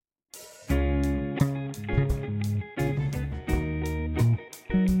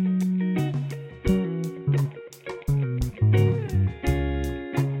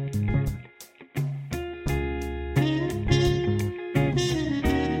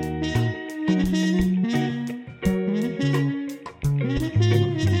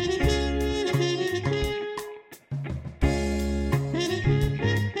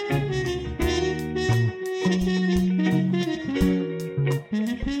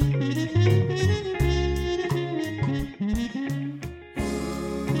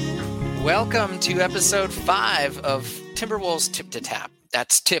Welcome to episode 5 of Timberwolves Tip to Tap.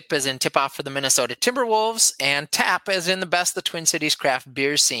 That's tip as in tip off for the Minnesota Timberwolves, and tap as in the best the Twin Cities craft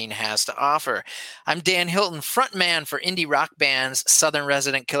beer scene has to offer. I'm Dan Hilton, frontman for indie rock bands Southern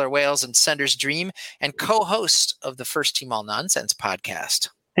Resident Killer Whales and Sender's Dream, and co-host of the First Team All Nonsense podcast.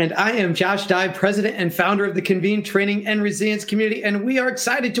 And I am Josh Dye, president and founder of the Convene Training and Resilience Community, and we are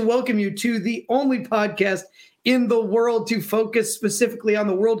excited to welcome you to the only podcast in the world to focus specifically on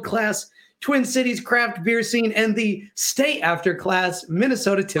the world-class Twin Cities craft beer scene and the stay after class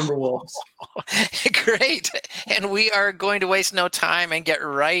Minnesota Timberwolves. Great. And we are going to waste no time and get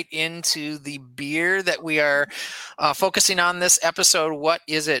right into the beer that we are focusing on this episode. What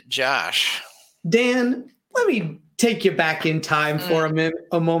is it, Josh? Dan, let me take you back in time for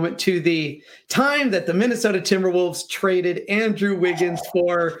a moment to the time that the Minnesota Timberwolves traded Andrew Wiggins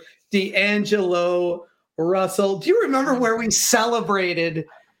for D'Angelo Russell. Do you remember where we celebrated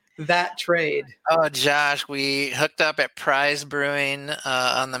that trade? Oh, Josh, we hooked up at Prize Brewing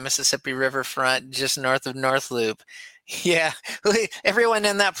on the Mississippi Riverfront, just north of North Loop. Yeah, everyone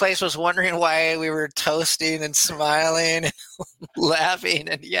in that place was wondering why we were toasting and smiling and laughing.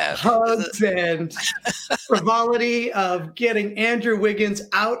 And yeah, hugs and frivolity of getting Andrew Wiggins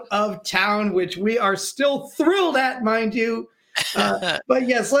out of town, which we are still thrilled at, mind you. But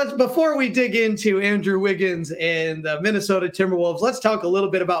yes, before we dig into Andrew Wiggins and the Minnesota Timberwolves, let's talk a little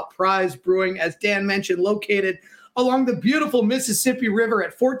bit about Prize Brewing, as Dan mentioned, located along the beautiful Mississippi River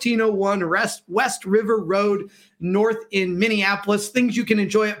at 1401 West River Road, north in Minneapolis. Things you can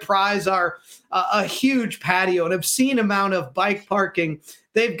enjoy at Prize are a huge patio, an obscene amount of bike parking.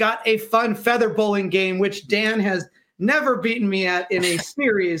 They've got a fun feather bowling game, which Dan has never beaten me at in a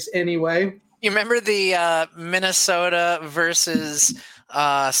series anyway. You remember the Minnesota versus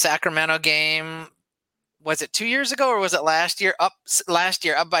Sacramento game? Was it 2 years ago or was it last year? Up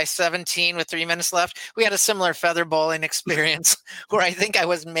by 17 with 3 minutes left. We had a similar feather bowling experience where I think I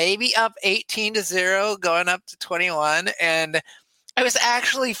was maybe up 18-0 going up to 21. And I was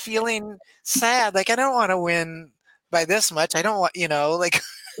actually feeling sad. Like, I don't want to win by this much. I don't want, like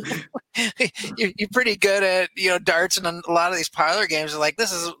you're pretty good at, darts and a lot of these parlor games are like,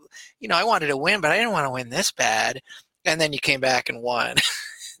 this is, I wanted to win, but I didn't want to win this bad. And then you came back and won.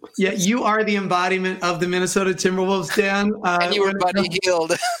 Yeah, you are the embodiment of the Minnesota Timberwolves, Dan. And you were Buddy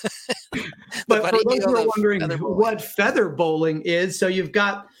Hield. But for those who are wondering what feather bowling is, so you've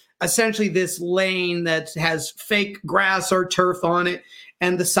got essentially this lane that has fake grass or turf on it,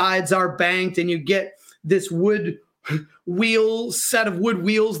 and the sides are banked, and you get this set of wood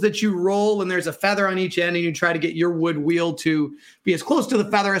wheels that you roll, and there's a feather on each end, and you try to get your wood wheel to be as close to the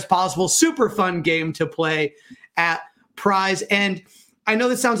feather as possible. Super fun game to play at Prize. And I know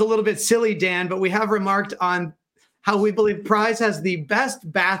this sounds a little bit silly, Dan, but we have remarked on how we believe Prize has the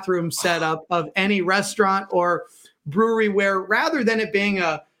best bathroom setup of any restaurant or brewery, where rather than it being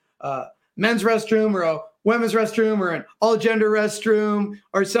a men's restroom or a women's restroom or an all-gender restroom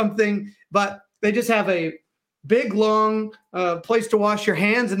or something, but they just have a big, long place to wash your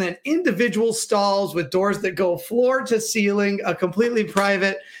hands, and then individual stalls with doors that go floor to ceiling, a completely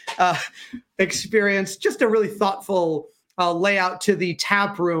private experience, just a really thoughtful layout to the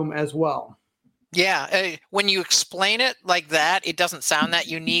tap room as well. Yeah, when you explain it like that, it doesn't sound that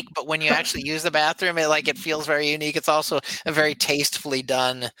unique, but when you actually use the bathroom, it feels very unique. It's also a very tastefully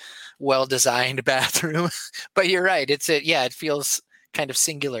done, well-designed bathroom. But you're right, it feels kind of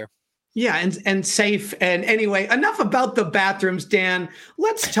singular. Yeah, and safe. And anyway, enough about the bathrooms, Dan.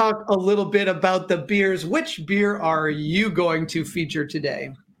 Let's talk a little bit about the beers. Which beer are you going to feature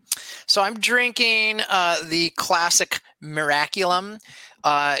today? So I'm drinking the classic Miraculum.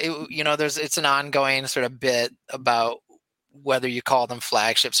 It's an ongoing sort of bit about whether you call them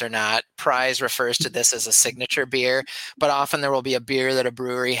flagships or not. Prize refers to this as a signature beer, but often there will be a beer that a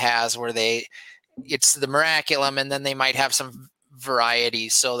brewery has where it's the Miraculum, and then they might have some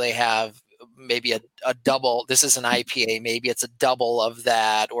varieties. So they have maybe a double. This is an IPA. Maybe it's a double of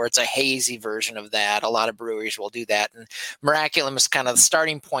that, or it's a hazy version of that. A lot of breweries will do that. And Miraculum is kind of the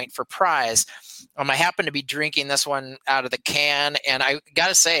starting point for Prize. I happen to be drinking this one out of the can, and I got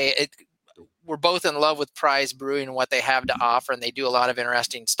to say, we're both in love with Prize Brewing and what they have to offer, and they do a lot of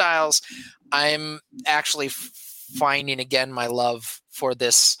interesting styles. I'm actually finding again my love for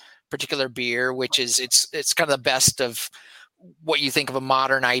this particular beer, which is it's kind of the best of what you think of a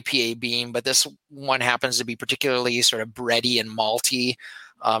modern IPA being, but this one happens to be particularly sort of bready and malty.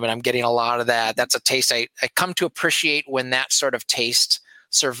 And I'm getting a lot of that. That's a taste I come to appreciate when that sort of taste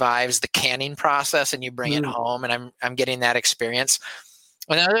survives the canning process and you bring it home, and I'm getting that experience.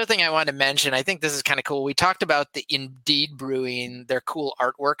 Another thing I wanted to mention, I think this is kind of cool. We talked about the Indeed Brewing, their cool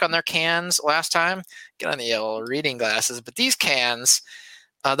artwork on their cans last time. Get on the old reading glasses. But these cans,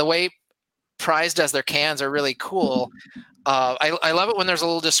 the way Prize does their cans are really cool. I love it when there's a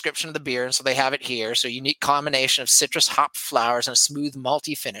little description of the beer, and so they have it here. So unique combination of citrus hop flowers and a smooth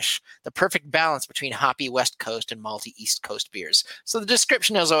malty finish. The perfect balance between hoppy West Coast and malty East Coast beers. So the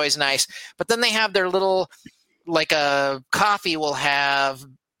description is always nice. But then they have their little, like a coffee will have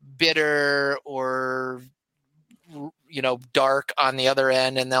bitter or dark on the other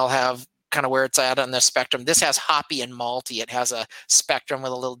end, and they'll have kind of where it's at on the spectrum. This has hoppy and malty. It has a spectrum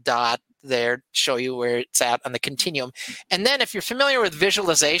with a little dot there, show you where it's at on the continuum. And then if you're familiar with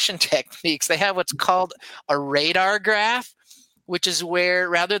visualization techniques, they have what's called a radar graph, which is where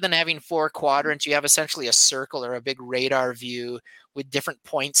rather than having 4 quadrants, you have essentially a circle or a big radar view with different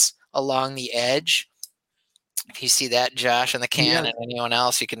points along the edge. If you see that, Josh, in the can, and anyone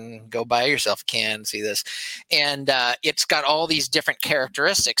else, you can go buy yourself a can and see this. And it's got all these different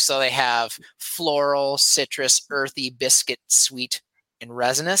characteristics. So they have floral, citrus, earthy, biscuit, sweet, and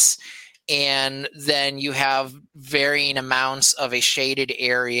resinous. And then you have varying amounts of a shaded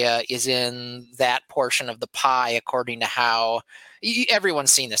area is in that portion of the pie according to how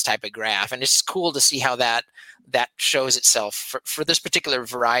everyone's seen this type of graph. And it's cool to see how that shows itself. For this particular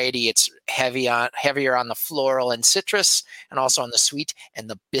variety, it's heavier on the floral and citrus, and also on the sweet and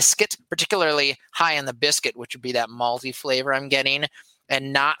the biscuit, particularly high on the biscuit, which would be that malty flavor I'm getting,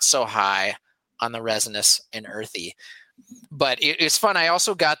 and not so high on the resinous and earthy. But it's fun. I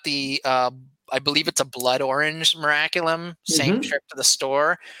also got the, I believe it's a blood orange Miraculum, same trip to the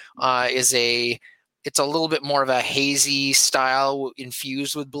store, it's a little bit more of a hazy style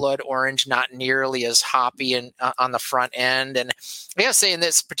infused with blood orange, not nearly as hoppy and on the front end. And I gotta say, in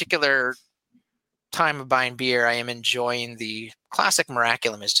this particular time of buying beer, I am enjoying the classic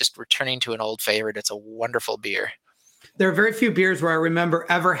Miraculum. Is just returning to an old favorite. It's a wonderful beer. There are very few beers where I remember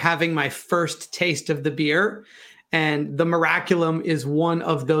ever having my first taste of the beer. And the Miraculum is one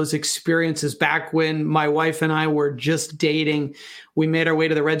of those experiences. Back when my wife and I were just dating, we made our way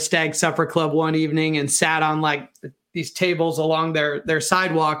to the Red Stag Supper Club one evening and sat on like these tables along their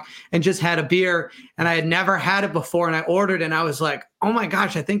sidewalk and just had a beer. And I had never had it before. And I ordered, and I was like, oh my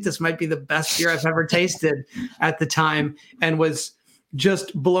gosh, I think this might be the best beer I've ever tasted at the time, and was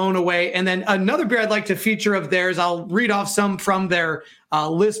just blown away. And then another beer I'd like to feature of theirs, I'll read off some from their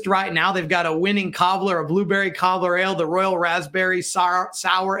list right now. They've got a winning cobbler, a blueberry cobbler ale, the Royal Raspberry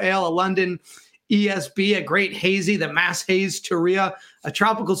Sour Ale, a London ESB, a Great Hazy, the Mass Haze Turia, a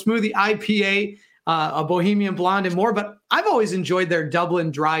Tropical Smoothie IPA, a Bohemian Blonde, and more. But I've always enjoyed their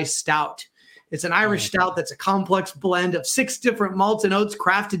Dublin Dry Stout. It's an Irish stout that's a complex blend of 6 different malts and oats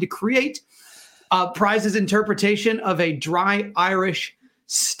crafted to create Prize's interpretation of a dry Irish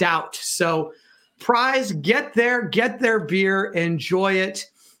stout. So Prize, get their beer, enjoy it.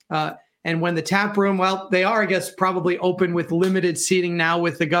 And when the tap room, well, they are, I guess, probably open with limited seating now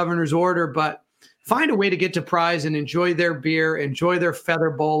with the governor's order, but find a way to get to Prize and enjoy their beer, enjoy their feather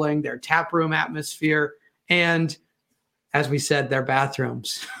bowling, their tap room atmosphere, and, as we said, their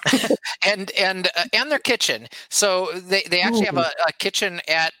bathrooms. and their kitchen. So they actually have a kitchen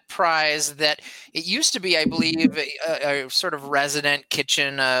at Prize that it used to be, I believe, a sort of resident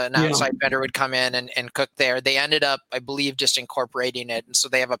kitchen. An outside vendor would come in and cook there. They ended up, I believe, just incorporating it. And so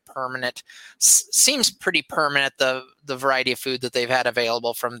they have a permanent, seems pretty permanent, the variety of food that they've had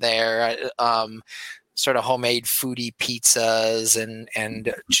available from there. Sort of homemade foodie pizzas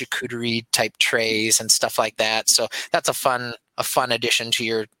and charcuterie type trays and stuff like that. So that's a fun addition to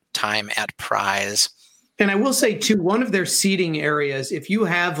your time at Prize. And I will say too, one of their seating areas, if you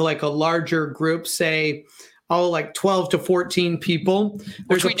have like a larger group, say, like 12 to 14 people.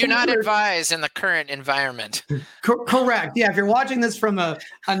 Which we do not advise in the current environment. Correct. Yeah, if you're watching this from a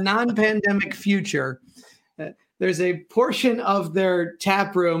non-pandemic future, there's a portion of their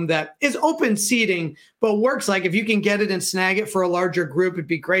tap room that is open seating, but works like if you can get it and snag it for a larger group, it'd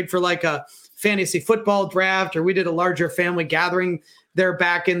be great for like a fantasy football draft, or we did a larger family gathering there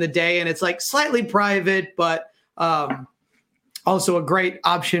back in the day. And it's like slightly private, but also a great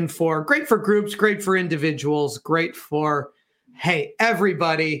option great for groups, great for individuals, great for, hey,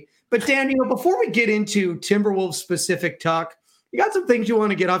 everybody. But Dan, before we get into Timberwolves specific talk, you got some things you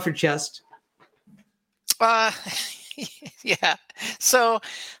want to get off your chest? Yeah. So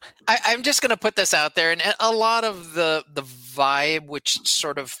I'm just going to put this out there, and a lot of the vibe, which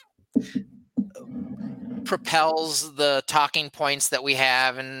sort of propels the talking points that we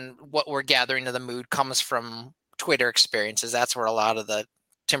have and what we're gathering to the mood, comes from Twitter experiences. That's where a lot of the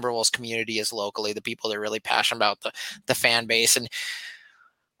Timberwolves community is locally, the people that are really passionate about the fan base. And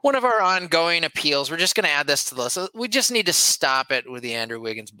one of our ongoing appeals, we're just going to add this to the list. We just need to stop it with the Andrew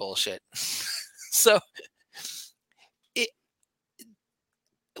Wiggins bullshit. So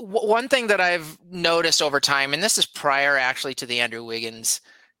one thing that I've noticed over time, and this is prior actually to the Andrew Wiggins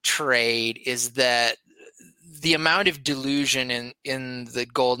trade, is that the amount of delusion in the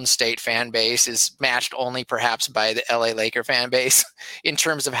Golden State fan base is matched only perhaps by the LA Laker fan base in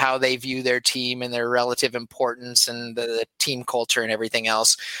terms of how they view their team and their relative importance and the team culture and everything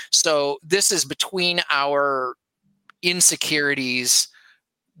else. So this is between our insecurities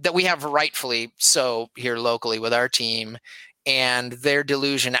that we have rightfully so here locally with our team and their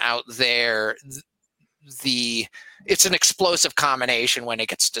delusion out there. It's an explosive combination when it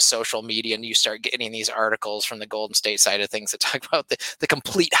gets to social media and you start getting these articles from the Golden State side of things that talk about the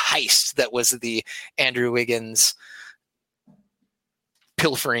complete heist that was the Andrew Wiggins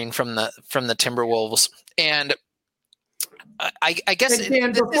pilfering from the Timberwolves. And I guess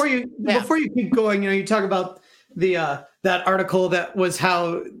Dan, before you keep going, you talk about the that article that was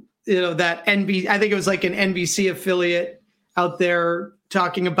how that I think it was like an NBC affiliate out there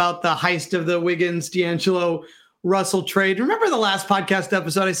talking about the heist of the Wiggins D'Angelo Russell trade. Remember the last podcast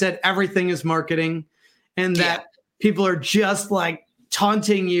episode I said everything is marketing and that people are just like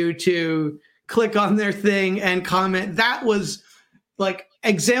taunting you to click on their thing and comment? That was like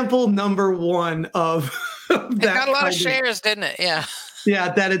example number one of that. It got a lot of shares, didn't it? Yeah.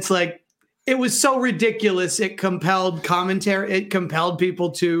 Yeah, that it's like it was so ridiculous. It compelled commentary. It compelled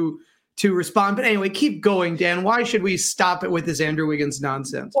people to respond. But anyway, keep going, Dan. Why should we stop it with this Andrew Wiggins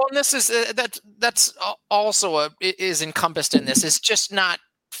nonsense? Well, and this is that's also is encompassed in this. It's just not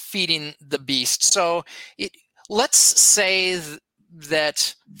feeding the beast. So let's say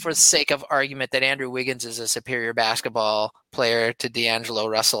that for the sake of argument that Andrew Wiggins is a superior basketball player to D'Angelo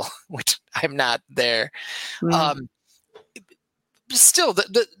Russell, which I'm not there. Still,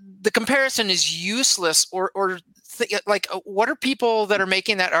 the comparison is useless like what are people that are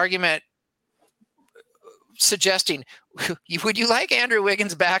making that argument suggesting? Would you like Andrew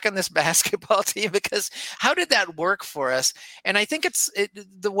Wiggins back on this basketball team? Because how did that work for us? And I think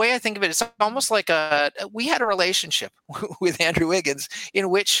the way I think of it, it's almost like we had a relationship with Andrew Wiggins in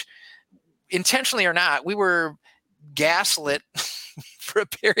which, intentionally or not, we were gaslit for a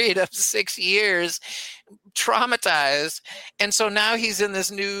period of 6 years, traumatized. And so now he's in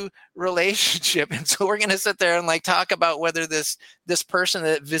this new relationship. And so we're going to sit there and like talk about whether this person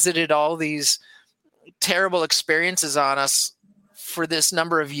that visited all these terrible experiences on us for this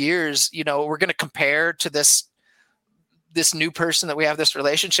number of years, we're going to compare to this new person that we have this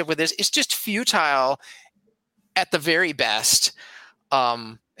relationship with. It's just futile at the very best.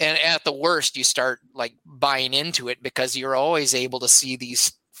 And at the worst, you start like buying into it because you're always able to see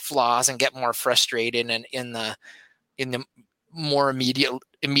these flaws and get more frustrated and in the more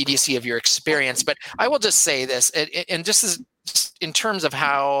immediacy of your experience. But I will just say this, and just in terms of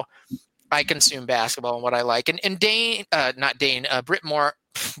how I consume basketball and what I like, and Britt Moore,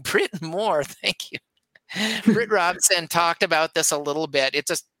 thank you. Britt Robinson talked about this a little bit.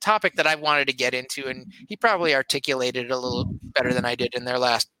 It's a topic that I wanted to get into, and he probably articulated it a little better than I did in their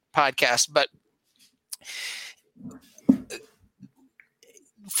last podcast. But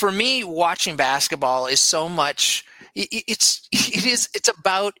for me, watching basketball is so much. It's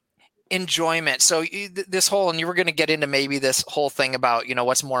about enjoyment. So this whole, and you were going to get into maybe this whole thing about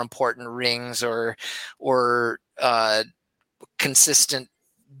what's more important, rings or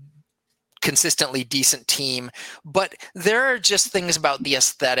consistently decent team. But there are just things about the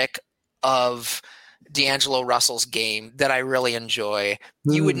aesthetic of D'Angelo Russell's game that I really enjoy.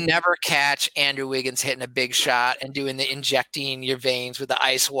 You would never catch Andrew Wiggins hitting a big shot and doing the injecting your veins with the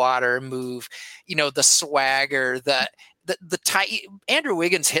ice water move, the swagger, the tight. Andrew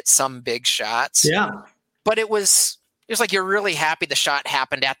Wiggins hit some big shots. Yeah. But it was like you're really happy the shot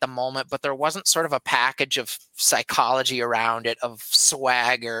happened at the moment, but there wasn't sort of a package of psychology around it, of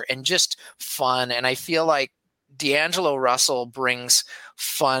swagger and just fun. And I feel like D'Angelo Russell brings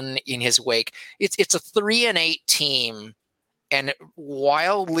fun in his wake. It's a 3-8 team and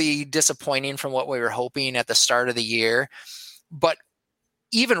wildly disappointing from what we were hoping at the start of the year. But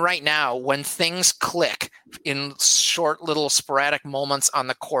even right now, when things click in short little sporadic moments on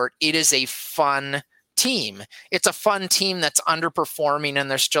the court, it is a fun team. It's a fun team that's underperforming and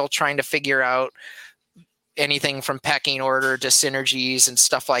they're still trying to figure out anything from pecking order to synergies and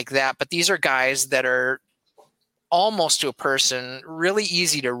stuff like that. But these are guys that are almost to a person really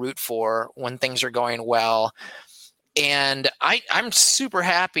easy to root for when things are going well. And I'm super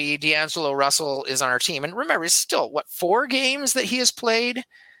happy D'Angelo Russell is on our team. And remember, it's still 4 games that he has played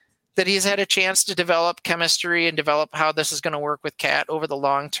that he's had a chance to develop chemistry and develop how this is going to work with Cat over the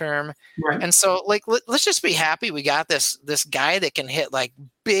long term. Right. And so, like, let's just be happy we got this guy that can hit like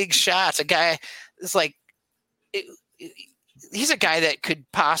big shots. A guy is like, he's a guy that could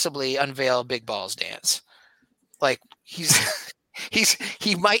possibly unveil Big Balls dance. Like he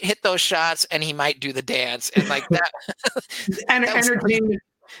might hit those shots and he might do the dance and like that.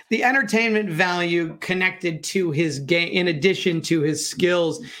 The entertainment value connected to his game, in addition to his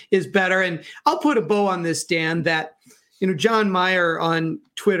skills, is better. And I'll put a bow on this, Dan, that, John Meyer on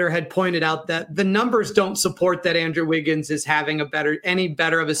Twitter had pointed out that the numbers don't support that Andrew Wiggins is having any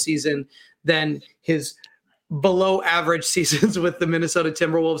better of a season than his below average seasons with the Minnesota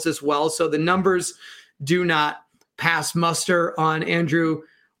Timberwolves as well. So the numbers do not pass muster on Andrew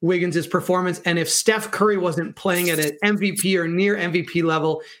Wiggins' performance. And if Steph Curry wasn't playing at an MVP or near MVP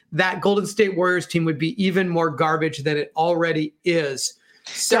level, that Golden State Warriors team would be even more garbage than it already is.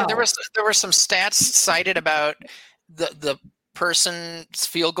 So there were some stats cited about the person's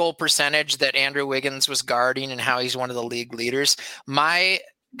field goal percentage that Andrew Wiggins was guarding and how he's one of the league leaders. My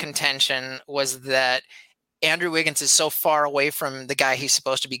contention was that Andrew Wiggins is so far away from the guy he's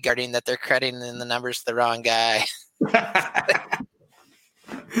supposed to be guarding that they're crediting in the numbers to the wrong guy.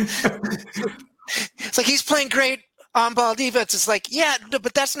 It's like he's playing great on-ball defense. It's like, yeah,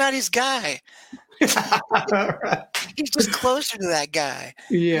 but that's not his guy. Right. He's just closer to that guy.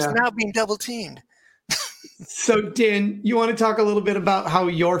 Yeah. He's now being double-teamed. So, Dan, you want to talk a little bit about how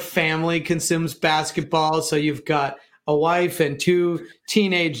your family consumes basketball? So you've got a wife and 2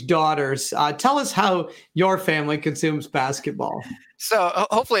 teenage daughters. Tell us how your family consumes basketball. So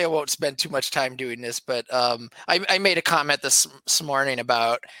hopefully I won't spend too much time doing this, but I made a comment this morning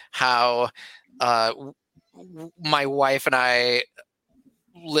about how my wife and I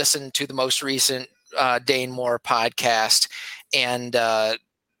listened to the most recent Dane Moore podcast, and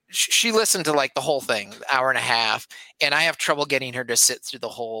she listened to like the whole thing, hour and a half, and I have trouble getting her to sit through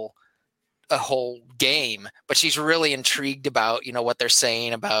a whole game, but she's really intrigued about, what they're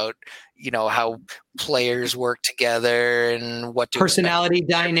saying about, how players work together and what personality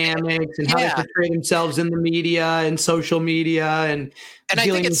dynamics and how they portray themselves in the media and social media and I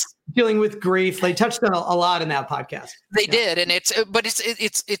think dealing with grief. They touched on a lot in that podcast. They did. And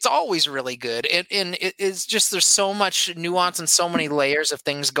it's always really good. And it's just, there's so much nuance and so many layers of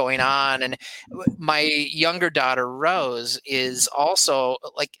things going on. And my younger daughter, Rose, is also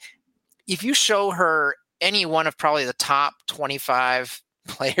like, if you show her any one of probably the top 25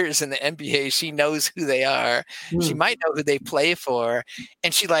 players in the NBA, she knows who they are. She might know who they play for.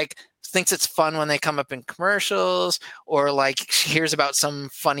 And she like thinks it's fun when they come up in commercials, or like she hears about some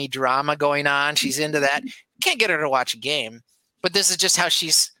funny drama going on. She's into that. Can't get her to watch a game, but this is just how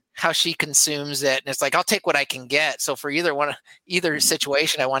she consumes it. And it's like, I'll take what I can get. So for either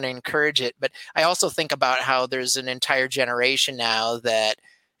situation, I want to encourage it. But I also think about how there's an entire generation now that,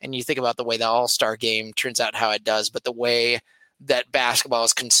 and you think about the way the All-Star game turns out how it does, but the way that basketball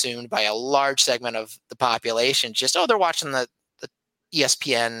is consumed by a large segment of the population, just, they're watching the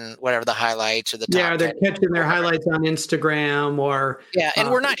ESPN, whatever the highlights or the top. Yeah, they're catching their highlights on Instagram or. Yeah,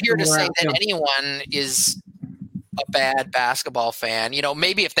 and we're not here to say that anyone is a bad basketball fan.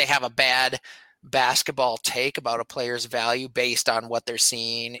 Maybe if they have a bad basketball take about a player's value based on what they're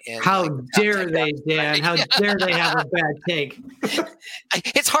seeing. How dare they, Dan? How dare they have a bad take?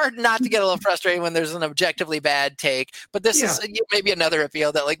 It's hard not to get a little frustrated when there's an objectively bad take, but this is maybe another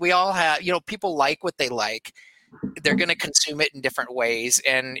appeal that like we all have, people like what they like. They're going to consume it in different ways.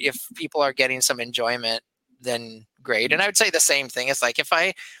 And if people are getting some enjoyment, then great. And I would say the same thing. It's like,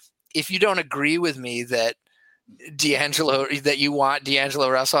 if you don't agree with me that you want D'Angelo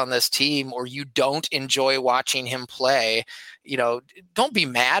Russell on this team, or you don't enjoy watching him play, don't be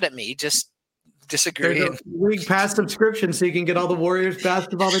mad at me. Just disagree. There's a League Pass subscription so you can get all the Warriors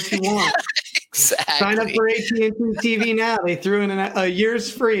basketball that you want. Exactly. Sign up for AT&T TV now. They threw in a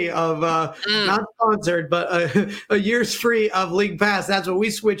year's free of not sponsored, but a year's free of League Pass. That's what we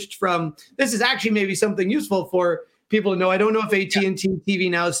switched from. This is actually maybe something useful for people to know. I don't know if AT&T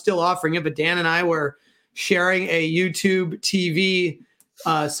TV now is still offering it, but Dan and I were sharing a YouTube TV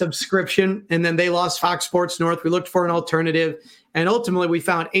subscription, and then they lost Fox Sports North. We looked for an alternative, and ultimately we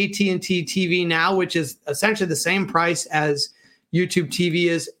found AT&T TV Now, which is essentially the same price as YouTube TV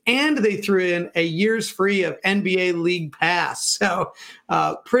is, and they threw in a year's free of NBA League Pass. So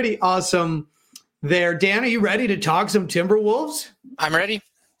pretty awesome there. Dan, are you ready to talk some Timberwolves? I'm ready.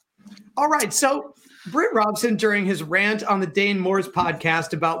 All right. So Britt Robson, during his rant on the Dane Moore's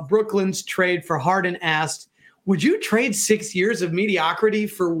podcast about Brooklyn's trade for Harden, asked, would you trade 6 years of mediocrity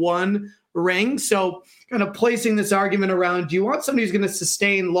for one ring. So kind of placing this argument around, do you want somebody who's going to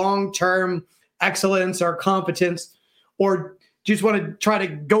sustain long-term excellence or competence, or do you just want to try to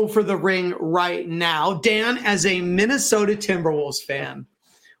go for the ring right now? Dan, as a Minnesota Timberwolves fan,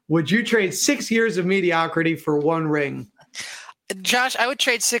 would you trade 6 years of mediocrity for one ring? Josh, I would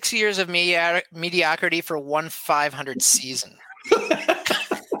trade 6 years of mediocrity for one 500 season.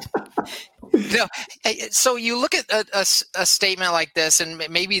 No, so you look at a statement like this, and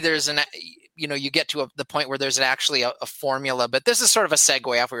maybe there's you get to the point where there's actually a formula, but this is sort of a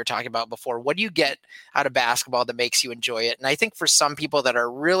segue off we were talking about before. What do you get out of basketball that makes you enjoy it? And I think for some people that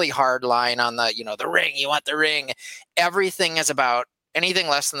are really hard line on the ring, you want the ring, everything is about anything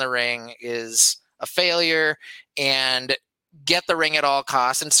less than the ring is a failure, and get the ring at all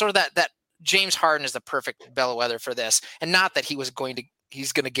costs. And sort of that James Harden is the perfect bellwether for this. And not that he's going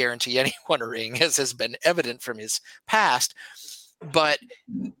to guarantee anyone a ring, as has been evident from his past, but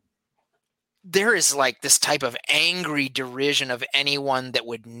there is like this type of angry derision of anyone that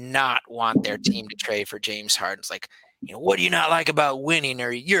would not want their team to trade for James Harden. It's like, what do you not like about winning?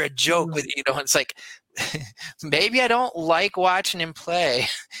 Or you're a joke with, it's like, maybe I don't like watching him play.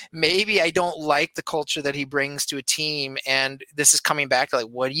 Maybe I don't like the culture that he brings to a team. And this is coming back to like,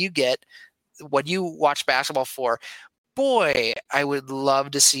 what do you get? What do you watch basketball for? Boy, I would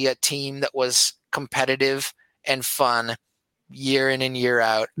love to see a team that was competitive and fun year in and year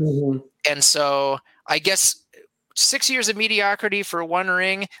out. Mm-hmm. And so I guess 6 years of mediocrity for one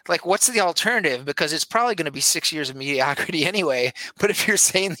ring, like what's the alternative? Because it's probably going to be 6 years of mediocrity anyway. But if you're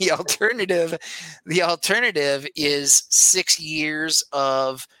saying the alternative is 6 years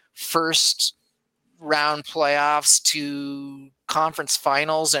of first round playoffs to conference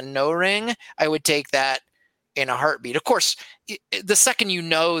finals and no ring, I would take that in a heartbeat. Of course, the second you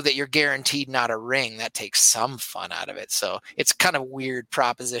know that you're guaranteed not a ring, that takes some fun out of it. So it's kind of a weird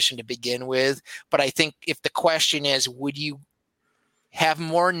proposition to begin with. But I think if the question is, would you have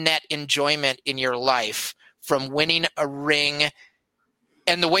more net enjoyment in your life from winning a ring?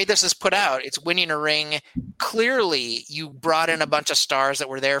 And the way this is put out, it's winning a ring. Clearly, you brought in a bunch of stars that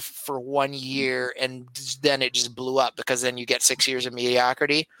were there for 1 year, and then it just blew up because then you get 6 years of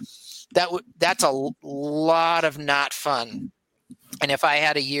mediocrity. That's a lot of not fun. And if I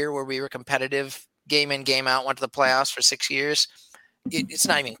had a year where we were competitive game in, game out, went to the playoffs for 6 years, it's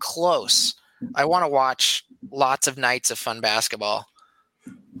not even close. I want to watch lots of nights of fun basketball.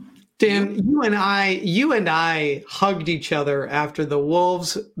 Dan, you and I hugged each other after the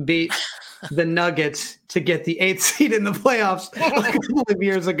Wolves beat the Nuggets to get the 8th seed in the playoffs a couple of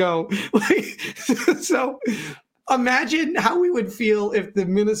years ago. So imagine how we would feel if the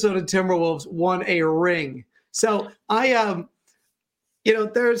Minnesota Timberwolves won a ring. So I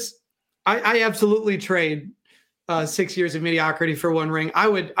absolutely trade 6 years of mediocrity for one ring. I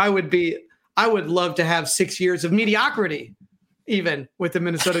would love to have 6 years of mediocrity, even with the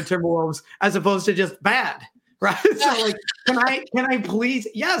Minnesota Timberwolves, as opposed to just bad, right? So like, can I please?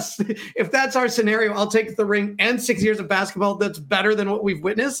 Yes, if that's our scenario, I'll take the ring and 6 years of basketball that's better than what we've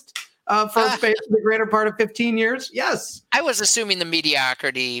witnessed for the greater part of 15 years. Yes. I was assuming the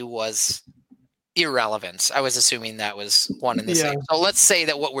mediocrity was irrelevance. I was assuming that was one and the same. So let's say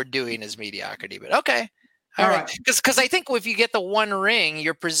that what we're doing is mediocrity, but okay. All right. Because I think if you get the one ring,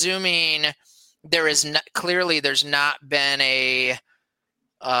 you're presuming there's not been a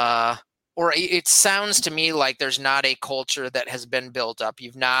or it sounds to me like there's not a culture that has been built up.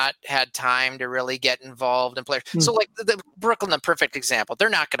 You've not had time to really get involved in players. So like the Brooklyn, the perfect example. They're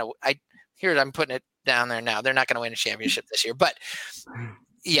not going to I'm putting it down there now. They're not going to win a championship this year, but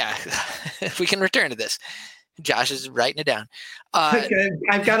yeah, we can return to this. Josh is writing it down.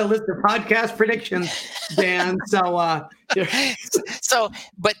 I've got a list of podcast predictions, Dan.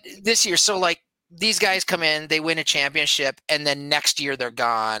 But this year, so like these guys come in, they win a championship, and then next year they're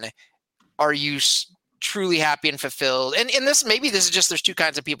gone. Are you truly happy and fulfilled? And this is just there's two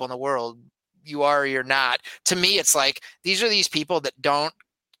kinds of people in the world. You are or you're not. To me, it's like these are these people that don't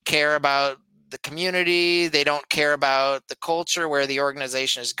care about the community. They don't care about the culture, where the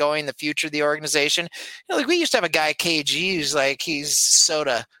organization is going, the future of the organization. Like we used to have a guy, KG, who's like, he's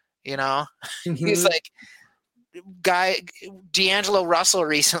soda, mm-hmm. He's like D'Angelo Russell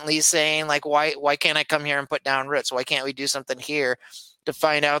recently saying like, why can't I come here and put down roots? Why can't we do something here to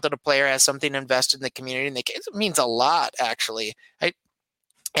find out that a player has something invested in the community? And it means a lot, actually. I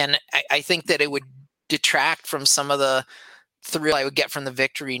think that it would detract from some of the thrill I would get from the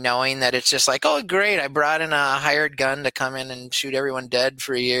victory, knowing that it's just like, oh, great, I brought in a hired gun to come in and shoot everyone dead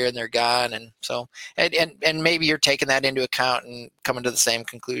for a year and they're gone. And so, and maybe you're taking that into account and coming to the same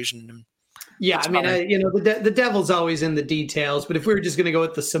conclusion. Yeah, I mean, the devil's always in the details. But if we were just going to go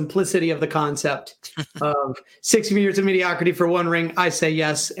with the simplicity of the concept of 6 years of mediocrity for one ring, I say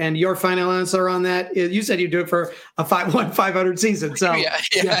yes. And your final answer on that is you said you'd do it for a 500 season. So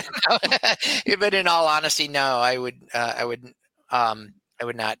yeah. But in all honesty, no, I would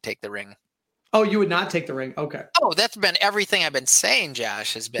not take the ring. Oh, you would not take the ring? Okay. Oh, that's been everything I've been saying,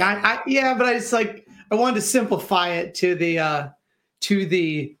 Josh, has been. But I just I wanted to simplify it to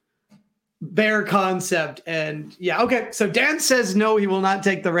the bare concept. And yeah, okay. So Dan says no, he will not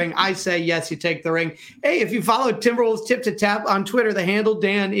take the ring. I say yes, you take the ring. Hey, if you follow Timberwolves Tip to Tap on Twitter, the handle,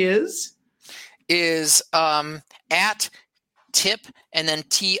 Dan, is at tip and then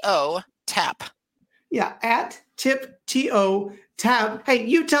TO tap. Yeah, at tip TO tap. Hey,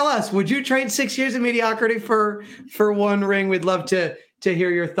 you tell us, would you trade 6 years of mediocrity for one ring? We'd love to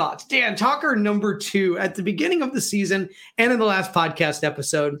hear your thoughts. Dan, talker number 2, at the beginning of the season and in the last podcast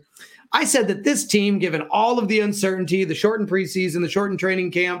episode, I said that this team, given all of the uncertainty, the shortened preseason, the shortened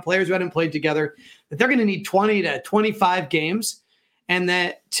training camp, players who hadn't played together, that they're going to need 20 to 25 games, and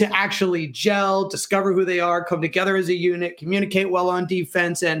that to actually gel, discover who they are, come together as a unit, communicate well on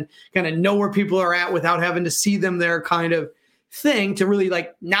defense, and kind of know where people are at without having to see them there kind of thing, to really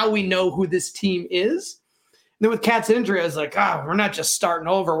now we know who this team is. And then with Cat's injury, I was we're not just starting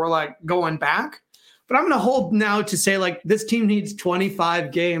over, we're going back. But I'm going to hold now to say this team needs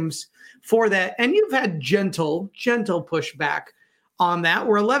 25 games for that. And you've had gentle pushback on that.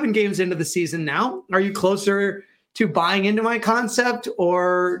 We're 11 games into the season now. Are you closer to buying into my concept,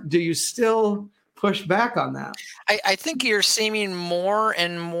 or do you still push back on that? I think you're seeming more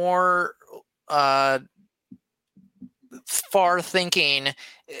and more far thinking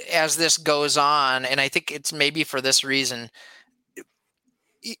as this goes on. And I think it's maybe for this reason.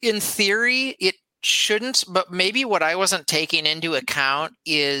 In theory, it shouldn't, but maybe what I wasn't taking into account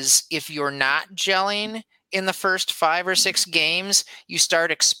is if you're not gelling in the first 5 or 6 games, you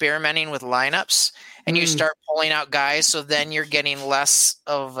start experimenting with lineups and you start pulling out guys. So then you're getting less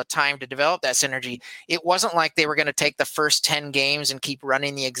of a time to develop that synergy. It wasn't like they were going to take the first 10 games and keep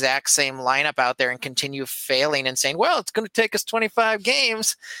running the exact same lineup out there and continue failing and saying, well, it's going to take us 25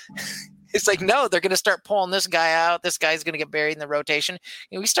 games. It's no, they're going to start pulling this guy out. This guy's going to get buried in the rotation.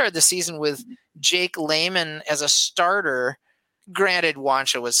 We started the season with Jake Layman as a starter. Granted,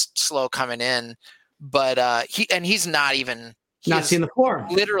 Juancho was slow coming in, but he's not even seen the floor.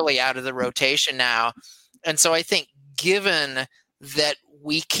 Literally out of the rotation now. And so I think given that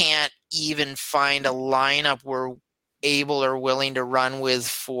we can't even find a lineup we're able or willing to run with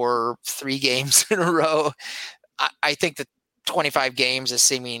for 3 games in a row, I think that 25 games is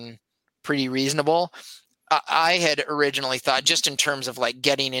seeming pretty reasonable. I had originally thought, just in terms of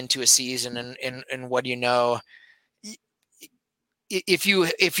getting into a season and what if you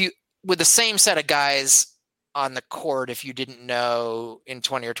with the same set of guys on the court, if you didn't know in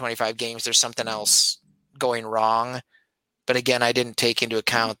 20 or 25 games there's something else going wrong. But again, I didn't take into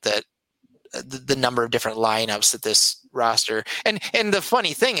account that the number of different lineups that this roster, and the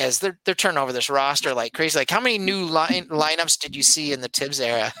funny thing is they're turning over this roster like crazy. How many new lineups did you see in the Tibbs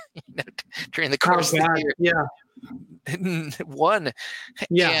era during the course of the year? Yeah. One.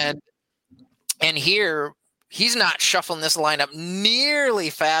 Yeah. And here he's not shuffling this lineup nearly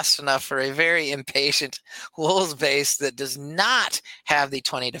fast enough for a very impatient Wolves base that does not have the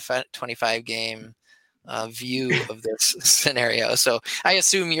 20 to 25 game view of this scenario. So I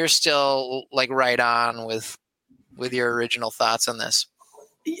assume you're still right on with your original thoughts on this.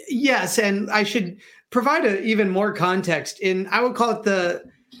 Yes, and I should provide even more context I would call it the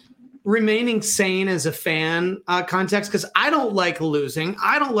remaining sane as a fan context, because I don't like losing.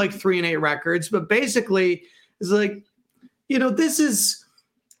 I don't like 3-8 records, but basically it's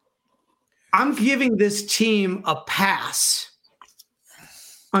I'm giving this team a pass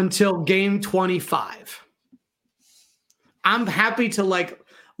until game 25. I'm happy to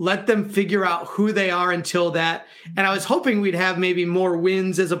let them figure out who they are until that. And I was hoping we'd have maybe more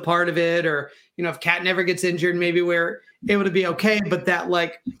wins as a part of it, or, if Cat never gets injured, maybe we're able to be okay. But that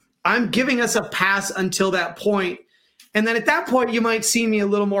I'm giving us a pass until that point. And then at that point, you might see me a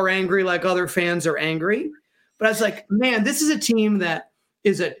little more angry, like other fans are angry. But I was man, this is a team that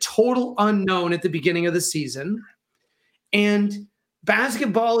is a total unknown at the beginning of the season. And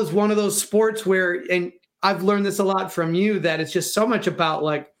basketball is one of those sports where, and I've learned this a lot from you, that it's just so much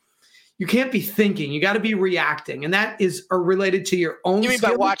about you can't be thinking, you got to be reacting. And that is related to your own. You mean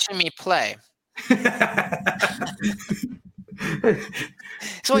by watching me play?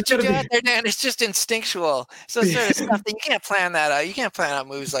 So what you do out there, Dan, it's just instinctual. So sort of stuff that you can't plan that out. You can't plan out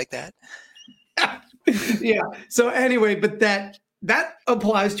moves like that. Yeah. So anyway, but that that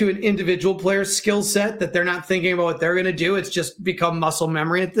applies to an individual player's skill set, that they're not thinking about what they're going to do. It's just become muscle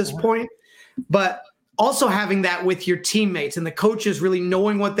memory at this point. But also having that with your teammates and the coaches really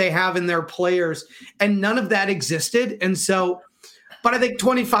knowing what they have in their players, and none of that existed. And so, but I think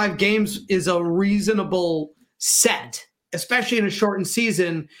 25 games is a reasonable set, especially in a shortened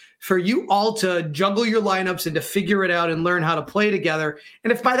season, for you all to juggle your lineups and to figure it out and learn how to play together.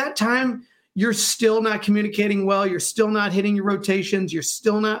 And if by that time you're still not communicating well, you're still not hitting your rotations, you're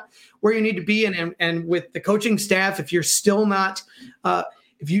still not where you need to be, and with the coaching staff, if you're still not,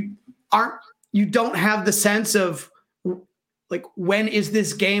 if you don't have the sense of like, when is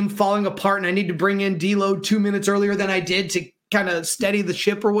this game falling apart and I need to bring in D-Lo 2 minutes earlier than I did to kind of steady the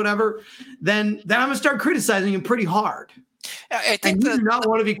ship or whatever, then I'm going to start criticizing him pretty hard. I think you do not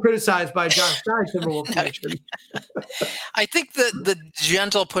want to be criticized by Josh Nation. I think the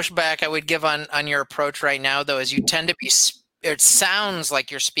gentle pushback I would give on your approach right now, though, is you tend to be, it sounds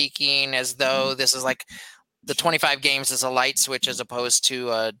like you're speaking as though this is like the 25 games is a light switch as opposed to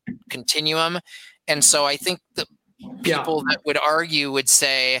a continuum. And so I think the people that would argue would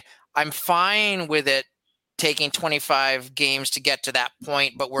say, I'm fine with it taking 25 games to get to that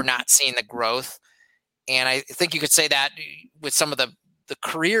point, but we're not seeing the growth. And I think you could say that with some of the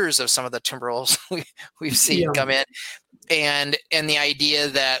careers of some of the Timberwolves we've seen come in, and the idea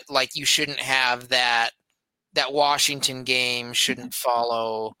that like you shouldn't have that Washington game shouldn't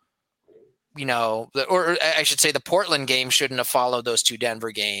follow, or I should say the Portland game shouldn't have followed those two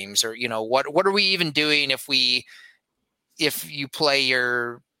Denver games, or what are we even doing if you play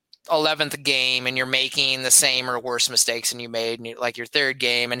your 11th game and you're making the same or worse mistakes than you made in like your third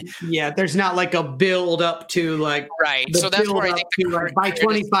game. And there's not like a build up to like, right. So that's where I think like by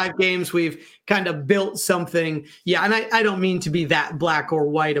 25 games, we've kind of built something. Yeah. And I don't mean to be that black or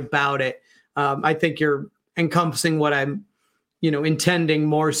white about it. I think you're encompassing what I'm, intending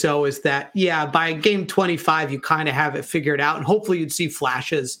more so is that, by game 25, you kind of have it figured out, and hopefully you'd see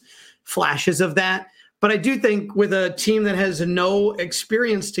flashes of that. But I do think with a team that has no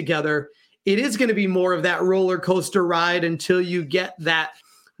experience together, it is going to be more of that roller coaster ride until you get that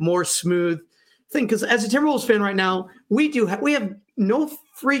more smooth thing. Because as a Timberwolves fan right now, we have no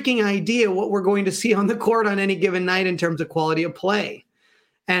freaking idea what we're going to see on the court on any given night in terms of quality of play.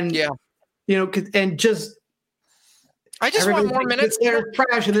 And, and just I just want more minutes. They're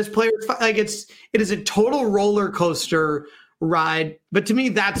trash, and this player like it is a total roller coaster ride. But to me,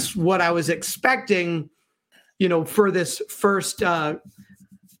 that's what I was expecting, for this first, third.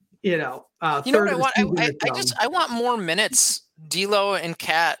 What I want? I want more minutes, D'Lo and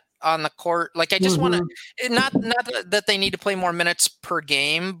Cat on the court. Like I just want to, not that they need to play more minutes per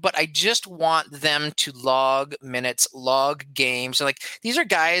game, but I just want them to log minutes, log games. Like these are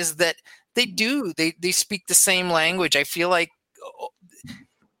guys that they speak the same language. I feel like.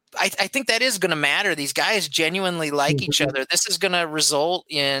 I think that is going to matter. These guys genuinely like each other. This is going to result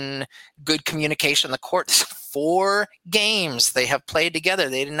in good communication on the court. 4 games they have played together.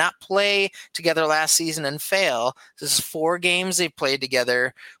 They did not play together last season and fail. This is 4 games they played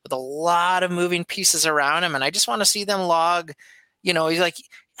together with a lot of moving pieces around them. And I just want to see them log, he's like,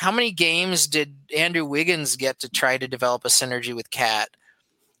 how many games did Andrew Wiggins get to try to develop a synergy with Cat?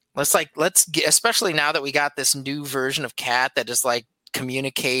 Let's get, especially now that we got this new version of Cat that is like,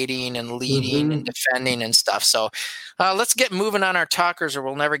 communicating and leading and defending and stuff. So let's get moving on our talkers or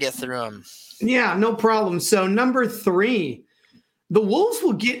we'll never get through them. Yeah, no problem. So number 3, the Wolves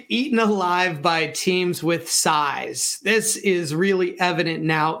will get eaten alive by teams with size. This is really evident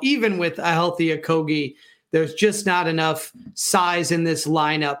now, even with a healthy Okogie. There's just not enough size in this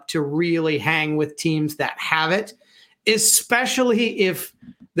lineup to really hang with teams that have it, especially if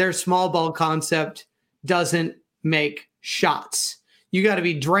their small ball concept doesn't make shots. You got to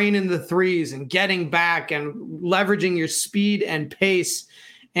be draining the threes and getting back and leveraging your speed and pace.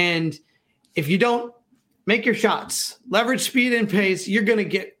 And if you don't make your shots, leverage speed and pace, you're going to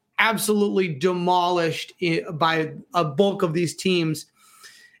get absolutely demolished by a bulk of these teams.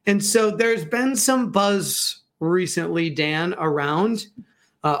 And so there's been some buzz recently, Dan, around,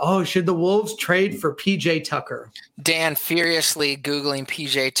 should the Wolves trade for PJ Tucker? Dan furiously Googling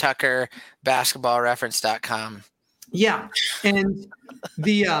PJ Tucker, basketballreference.com. Yeah. And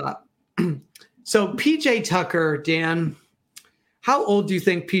so PJ Tucker, Dan, how old do you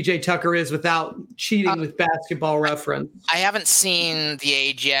think PJ Tucker is without cheating with Basketball Reference? I haven't seen the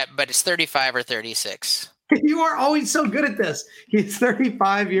age yet, but it's 35 or 36. You are always so good at this. He's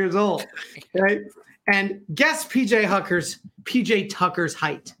 35 years old, right? And guess PJ Tucker's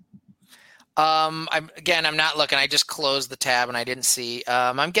height. I'm not looking. I just closed the tab and I didn't see.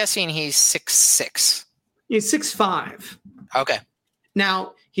 I'm guessing he's 6'6". He's 6'5". Okay.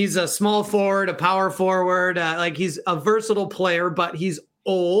 Now, he's a small forward, a power forward, like he's a versatile player, but he's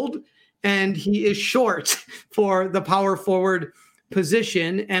old and he is short for the power forward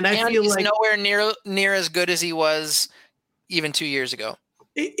position. And I feel he's like nowhere near as good as he was even 2 years ago.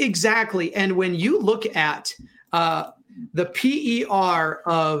 Exactly. And when you look at the PER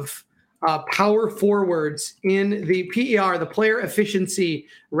of power forwards in the PER, the player efficiency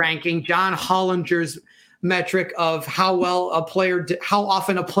ranking, John Hollinger's metric of how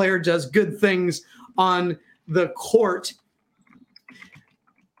often a player does good things on the court.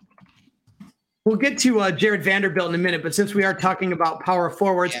 We'll get to Jared Vanderbilt in a minute, but since we are talking about power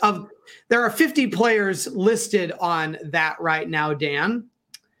forwards, there are 50 players listed on that right now, Dan.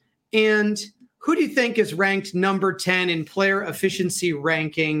 And who do you think is ranked number 10 in player efficiency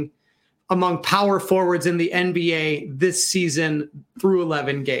ranking among power forwards in the NBA this season through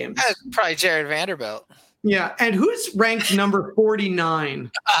 11 games? Probably Jared Vanderbilt. Yeah. And who's ranked number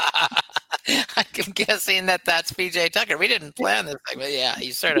 49? I'm guessing that's PJ Tucker. We didn't plan this thing, but yeah,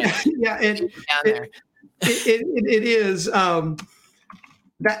 he's sort of it is.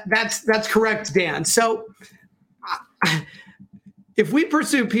 That's correct, Dan. So if we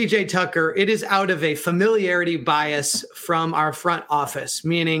pursue PJ Tucker, it is out of a familiarity bias from our front office,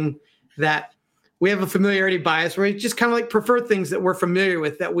 meaning that we have a familiarity bias where we just kind of like prefer things that we're familiar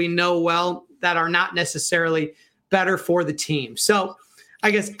with, that we know well, that are not necessarily better for the team. So I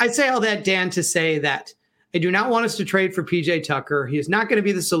guess I say all that, Dan, to say that I do not want us to trade for PJ Tucker. He is not going to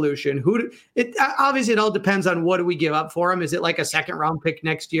be the solution. Obviously, it all depends on what do we give up for him. Is it like a second round pick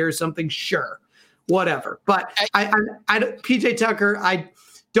next year or something? Sure, whatever. But PJ Tucker, I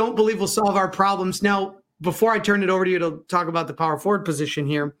don't believe will solve our problems. Now, before I turn it over to you to talk about the power forward position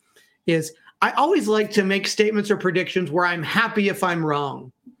here, is I always like to make statements or predictions where I'm happy if I'm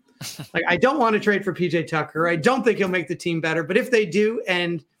wrong. Like, I don't want to trade for PJ Tucker. I don't think he'll make the team better. But if they do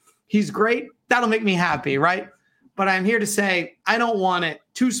and he's great, that'll make me happy, right? But I'm here to say I don't want it.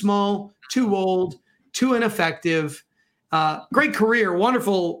 Too small, too old, too ineffective. Great career,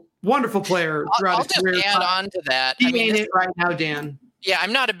 wonderful player throughout his career. I'll just add on to that. He ain't it right now, Dan. Yeah,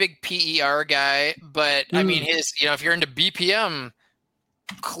 I'm not a big PER guy, but I mean, if you're into BPM,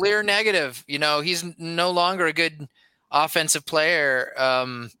 clear negative. He's no longer a good offensive player.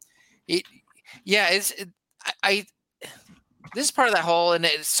 This is part of that whole, and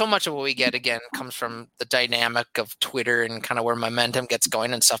so much of what we get again comes from the dynamic of Twitter and kind of where momentum gets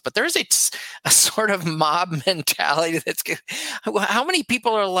going and stuff. But there's a sort of mob mentality that's good. How many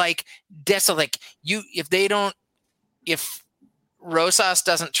people are like, if Rosas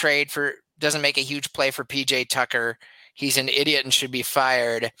doesn't make a huge play for PJ Tucker, he's an idiot and should be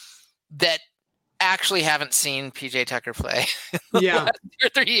fired. That actually haven't seen PJ Tucker play in the last 2 or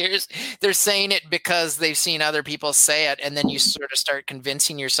 3 years. They're saying it because they've seen other people say it, and then you sort of start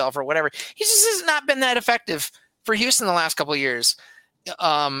convincing yourself or whatever. He just has not been that effective for Houston the last couple of years,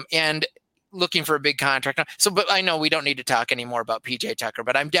 and looking for a big contract. So, but I know we don't need to talk anymore about PJ Tucker,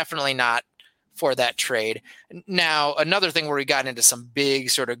 but I'm definitely not for that trade. Now, another thing where we got into some big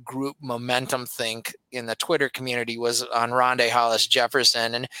sort of group momentum thing in the Twitter community was on Rondae Hollis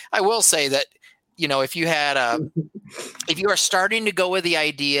Jefferson. And I will say that, if you are starting to go with the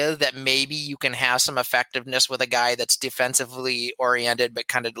idea that maybe you can have some effectiveness with a guy that's defensively oriented, but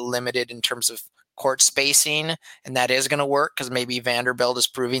kind of limited in terms of court spacing, and that is going to work because maybe Vanderbilt is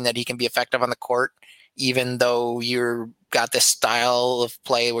proving that he can be effective on the court, even though you're got this style of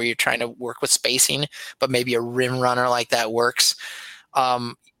play where you're trying to work with spacing, but maybe a rim runner like that works.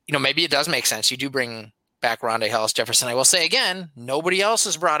 Maybe it does make sense. You do bring back Rondae Hollis Jefferson. I will say again, nobody else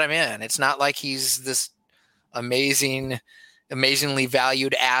has brought him in. It's not like he's this amazingly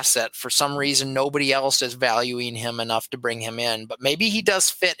valued asset. For some reason, nobody else is valuing him enough to bring him in, but maybe he does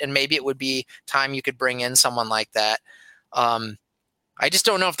fit, and maybe it would be time you could bring in someone like that. I just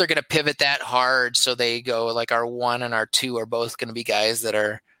don't know if they're going to pivot that hard. So they go like our 1 and our 2 are both going to be guys that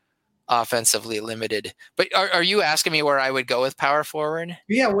are offensively limited. But are you asking me where I would go with power forward?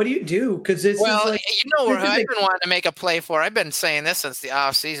 Yeah. What do you do? Because it's where I've been wanting to make a play for. I've been saying this since the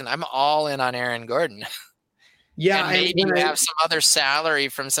off season. I'm all in on Aaron Gordon. Yeah. And maybe you have some other salary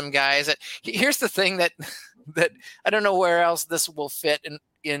from some guys here's the thing that I don't know where else this will fit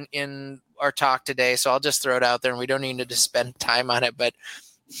in our talk today. So I'll just throw it out there and we don't need to spend time on it, but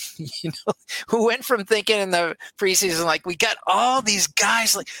who went from thinking in the preseason, like we got all these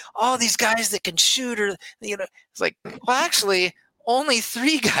guys that can shoot, or, it's like, well, actually only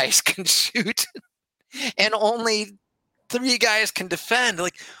 3 guys can shoot and only 3 guys can defend.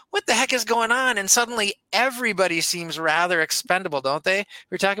 Like, what the heck is going on? And suddenly everybody seems rather expendable, don't they?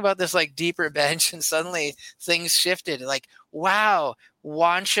 We're talking about this like deeper bench, and suddenly things shifted. Like, wow,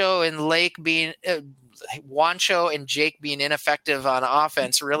 Wancho and Jake being ineffective on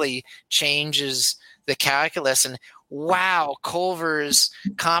offense really changes the calculus. And wow, Culver's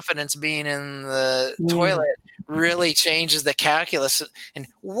confidence being in the toilet really changes the calculus. And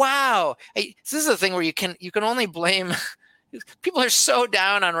wow, this is the thing where you can only blame. People are so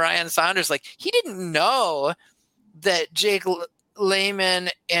down on Ryan Saunders. Like, he didn't know that Jake Layman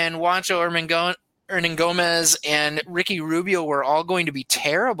and Juancho Hernangomez and Ricky Rubio were all going to be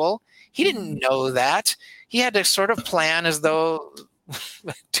terrible. He didn't know that. He had to sort of plan as though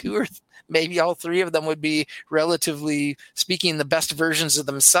two or maybe all three of them would be, relatively speaking, the best versions of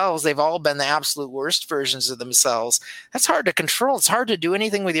themselves. They've all been the absolute worst versions of themselves. That's hard to control. It's hard to do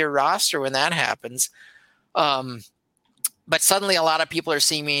anything with your roster when that happens. But suddenly a lot of people are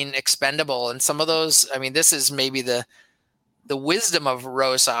seeming expendable. And some of those, I mean, this is maybe the wisdom of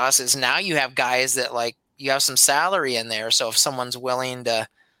Rosas is now you have guys that, like, you have some salary in there. So if someone's willing to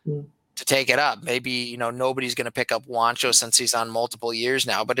take it up, maybe, nobody's going to pick up Wancho since he's on multiple years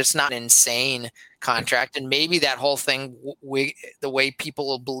now, but it's not an insane contract. And maybe that whole thing, the way people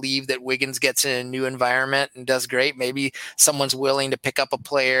will believe that Wiggins gets in a new environment and does great, maybe someone's willing to pick up a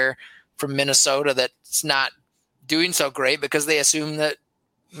player from Minnesota that's not doing so great because they assume that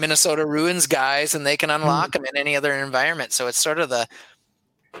Minnesota ruins guys and they can unlock them in any other environment. So it's sort of the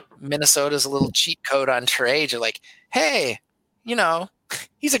Minnesota's little cheat code on trades. You're like, hey,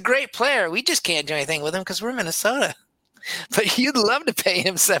 he's a great player. We just can't do anything with him because we're Minnesota. But you'd love to pay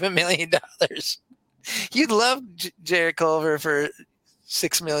him $7 million. You'd love Jarrett Culver for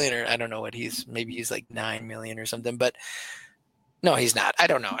 $6 million, or I don't know what maybe he's like $9 million or something. But no, he's not. I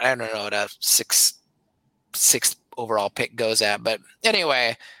don't know. I don't know what a sixth overall pick goes at. But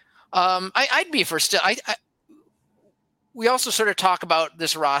anyway, I'd be for still. We also sort of talk about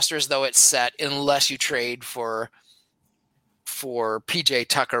this roster as though it's set unless you trade for PJ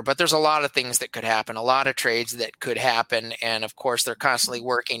Tucker, but there's a lot of things that could happen, a lot of trades that could happen. And of course they're constantly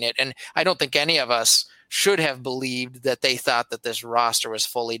working it. And I don't think any of us should have believed that they thought that this roster was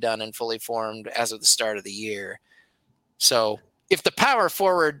fully done and fully formed as of the start of the year. So if the power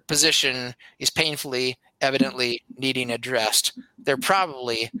forward position is painfully, evidently needing addressed, they're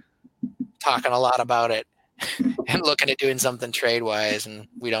probably talking a lot about it and looking at doing something trade wise. And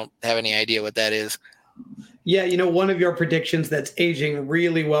we don't have any idea what that is. Yeah, one of your predictions that's aging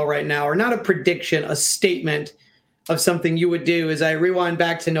really well right now, or not a prediction, a statement of something you would do, is I rewind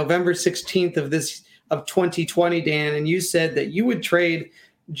back to November 16th of 2020, Dan, and you said that you would trade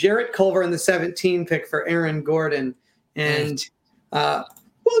Jarrett Culver in the 17 pick for Aaron Gordon. And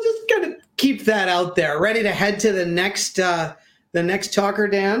we'll just kind of keep that out there. Ready to head to the next talker,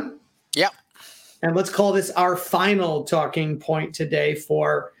 Dan? Yep. And let's call this our final talking point today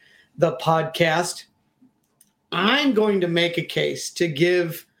for the podcast. I'm going to make a case to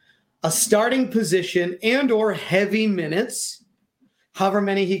give a starting position and or heavy minutes, however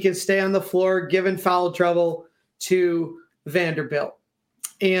many he can stay on the floor given foul trouble, to Vanderbilt.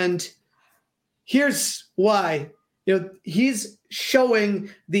 And here's why. He's showing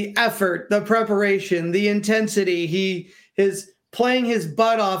the effort, the preparation, the intensity. He is playing his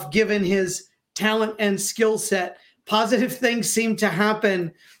butt off given his talent and skill set. Positive things seem to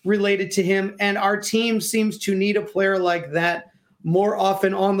happen related to him, and our team seems to need a player like that more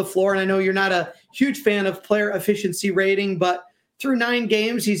often on the floor. And I know you're not a huge fan of player efficiency rating, but through 9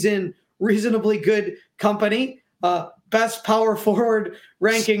 games, he's in reasonably good company. Best power forward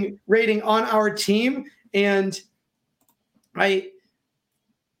rating on our team. And I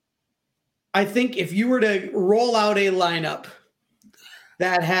think if you were to roll out a lineup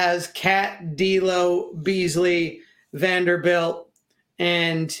that has Cat, D'Lo, Beasley, Vanderbilt,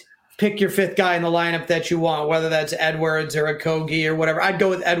 and pick your 5th guy in the lineup that you want, whether that's Edwards or Okogie or whatever. I'd go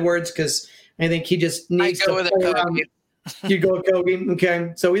with Edwards because I think he just needs to play around. You'd go with Okogie.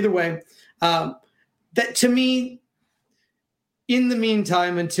 Okay. So either way, that to me, in the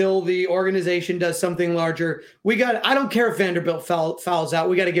meantime, until the organization does something larger, I don't care if Vanderbilt fouls out.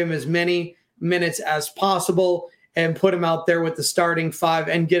 We got to give him as many minutes as possible and put him out there with the starting 5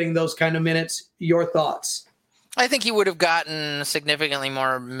 and getting those kind of minutes. Your thoughts? I think he would have gotten significantly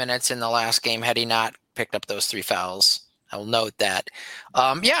more minutes in the last game had he not picked up those 3 fouls. I'll note that.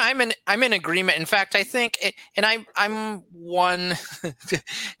 Yeah, I'm in agreement. In fact, I think, and I'm one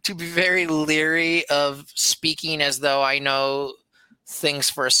to be very leery of speaking as though I know things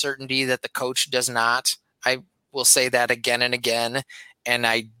for a certainty that the coach does not. I will say that again and again, and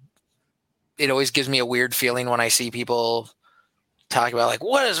it always gives me a weird feeling when I see people talk about, like,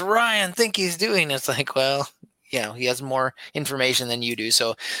 what does Ryan think he's doing? It's like, well, he has more information than you do.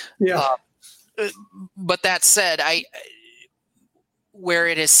 So, yeah. But that said, where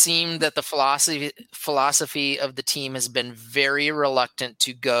it has seemed that the philosophy of the team has been very reluctant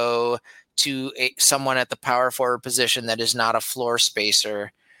to go to someone at the power forward position that is not a floor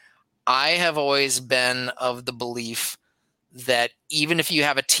spacer. I have always been of the belief that even if you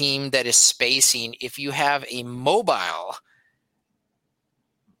have a team that is spacing, if you have a mobile,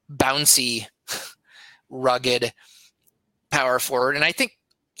 bouncy, rugged power forward, and I think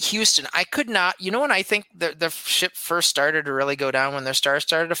Houston, I could not, when I think the ship first started to really go down, when their stars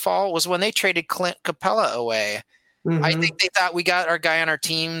started to fall, was when they traded Clint Capella away. Mm-hmm. I think they thought, we got our guy on our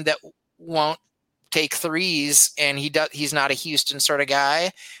team that won't take threes, and he's not a Houston sort of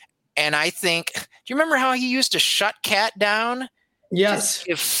guy. And I think, do you remember how he used to shut Cat down? Yes.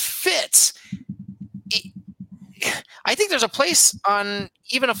 It fits. I think there's a place on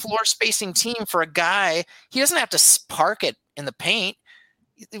even a floor spacing team for a guy. He doesn't have to park it in the paint.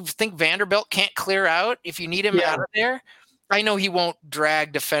 You think Vanderbilt can't clear out if you need him out of there? I know he won't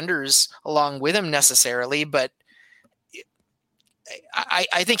drag defenders along with him necessarily, but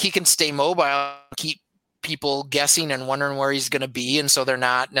I think he can stay mobile, keep people guessing and wondering where he's going to be, and so they're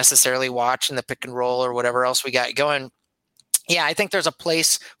not necessarily watching the pick and roll or whatever else we got going. Yeah, I think there's a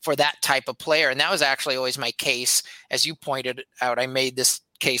place for that type of player, and that was actually always my case. As you pointed out, I made this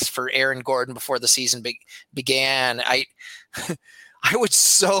case for Aaron Gordon before the season began. I would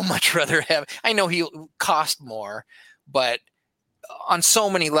so much rather have, I know he cost more, but on so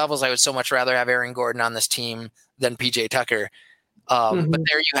many levels, I would so much rather have Aaron Gordon on this team than PJ Tucker. But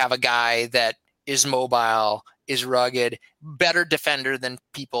there you have a guy that is mobile, is rugged, better defender than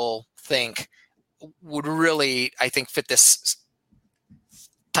people think, would really, I think, fit this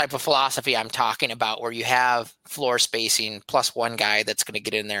type of philosophy I'm talking about, where you have floor spacing plus one guy that's going to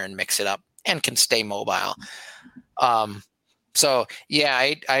get in there and mix it up and can stay mobile. So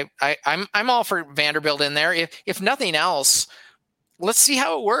yeah, I'm all for Vanderbilt in there. If nothing else, let's see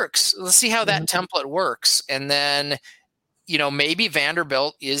how it works. Let's see how that template works, and then maybe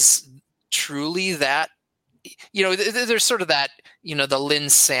Vanderbilt is truly that. There's sort of that the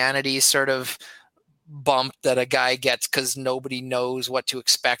Linsanity sort of bump that a guy gets because nobody knows what to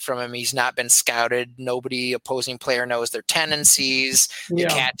expect from him. He's not been scouted. Nobody opposing player knows their tendencies. They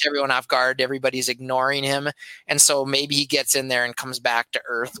catch everyone off guard. Everybody's ignoring him. And so maybe he gets in there and comes back to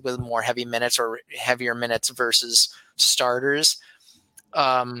earth with more heavy minutes or heavier minutes versus starters.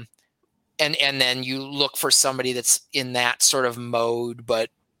 And then you look for somebody that's in that sort of mode, but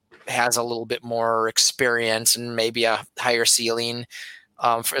has a little bit more experience and maybe a higher ceiling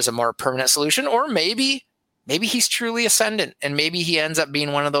as a more permanent solution. Or maybe he's truly ascendant, and maybe he ends up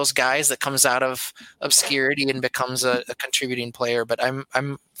being one of those guys that comes out of obscurity and becomes a contributing player. But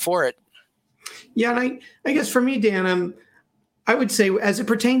I'm for it. Yeah, and I guess for me, Dan, I would say as it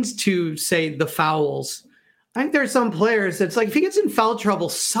pertains to, say, the fouls, I think there are some players that's like, if he gets in foul trouble,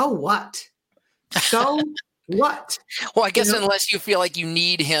 so what? So what? Well, I guess unless you feel like you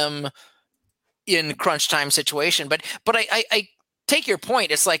need him in crunch time situation. But I take your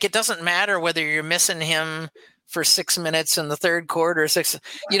point. It's like, it doesn't matter whether you're missing him for 6 minutes in the third quarter,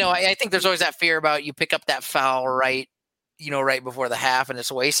 I think there's always that fear about you pick up that foul right before the half and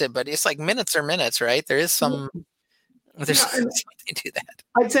it's wasted, but it's like minutes are minutes, right? There's something to that.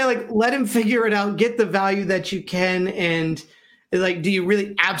 I'd say, like, let him figure it out, get the value that you can. And like, do you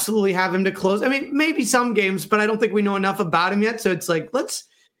really absolutely have him to close? I mean, maybe some games, but I don't think we know enough about him yet. So it's like, let's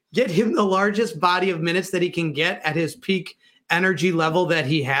get him the largest body of minutes that he can get at his peak energy level that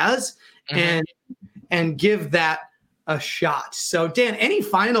he has, and give that a shot. So Dan, any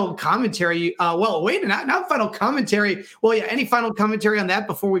final commentary? Not final commentary. Well, yeah, any final commentary on that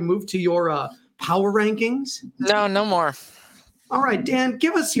before we move to your power rankings? No more. All right, Dan,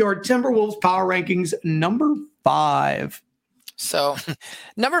 give us your Timberwolves power rankings, number 5. So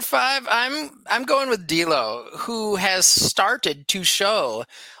number 5, I'm going with D'Lo, who has started to show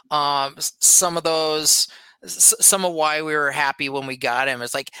some of why we were happy when we got him.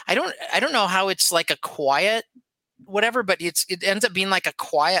 It's like, I don't know how it's like a quiet whatever, but it ends up being like a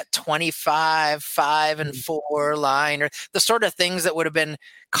quiet 25, 5 and 4 line, or the sort of things that would have been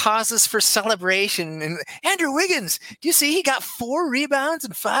causes for celebration. And Andrew Wiggins, do you see he got 4 rebounds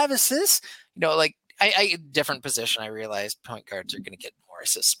and 5 assists? Like, I different position. I realized point guards are going to get more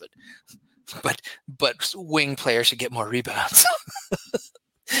assists, but wing players should get more rebounds.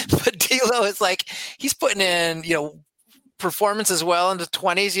 But D'Lo is like, he's putting in, performances well into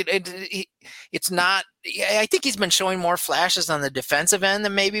 20s. It's not, I think he's been showing more flashes on the defensive end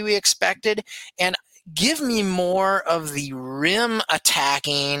than maybe we expected. And give me more of the rim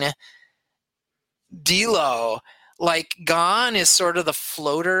attacking D'Lo. Like, gone is sort of the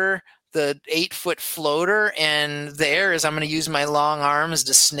floater the 8-foot floater, and there is I'm going to use my long arms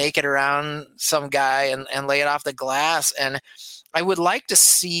to snake it around some guy and lay it off the glass. And I would like to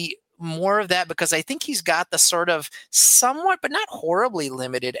see more of that, because I think he's got the sort of somewhat, but not horribly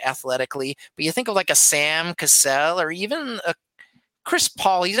limited athletically. But you think of like a Sam Cassell or even a Chris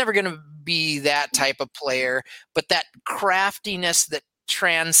Paul, he's never going to be that type of player, but that craftiness that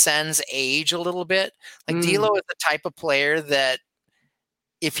transcends age a little bit. Like D'Lo is the type of player that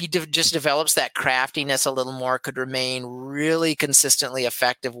if he just develops that craftiness a little more, could remain really consistently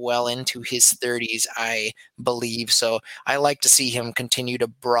effective well into his 30s, I believe. So I like to see him continue to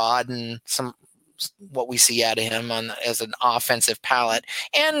broaden what we see out of him as an offensive palette,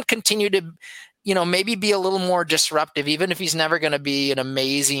 and continue to, maybe be a little more disruptive, even if he's never going to be an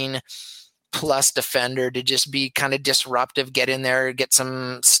amazing plus defender, to just be kind of disruptive, get in there, get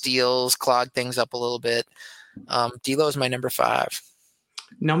some steals, clog things up a little bit. D'Lo is my number 5.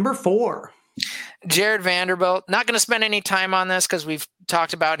 Number 4. Jared Vanderbilt. Not going to spend any time on this because we've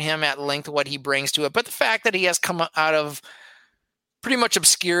talked about him at length, what he brings to it. But the fact that he has come out of pretty much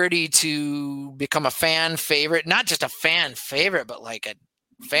obscurity to become a fan favorite, not just a fan favorite, but like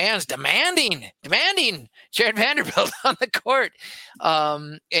fans demanding Jared Vanderbilt on the court.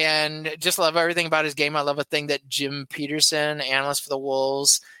 And just love everything about his game. I love a thing that Jim Peterson, analyst for the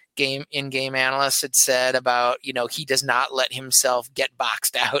Wolves, in-game analyst, had said about, he does not let himself get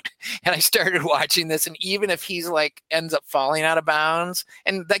boxed out. And I started watching this, and even if he's like ends up falling out of bounds,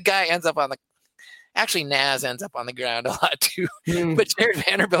 and that guy ends up actually Naz ends up on the ground a lot too, but Jared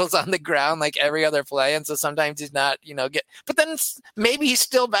Vanderbilt's on the ground like every other play. And so sometimes he's not, but then maybe he's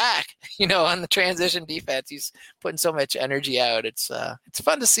still back, on the transition defense. He's putting so much energy out. It's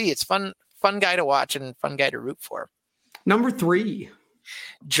fun to see. It's fun guy to watch and fun guy to root for. Number 3.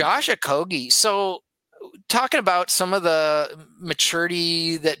 Josh Okogie. So talking about some of the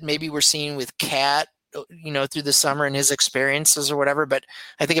maturity that maybe we're seeing with Cat, through the summer and his experiences or whatever. But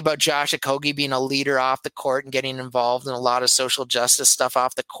I think about Josh Okogie being a leader off the court and getting involved in a lot of social justice stuff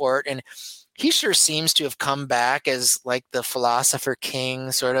off the court. And he sure seems to have come back as like the philosopher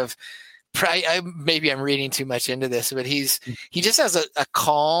king sort of. Maybe I'm reading too much into this, but he just has a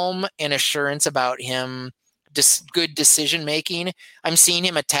calm and assurance about him. Good decision making. I'm seeing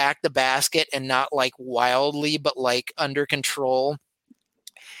him attack the basket and not like wildly, but like under control.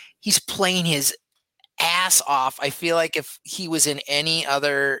 He's playing his ass off. I feel like if he was in any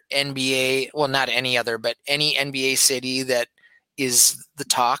other NBA, well, not any other, but any NBA city that is the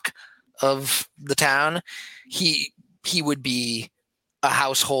talk of the town, he would be a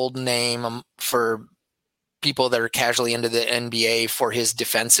household name for people that are casually into the NBA for his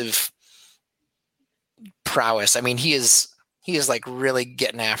defensive prowess. I mean, he is like really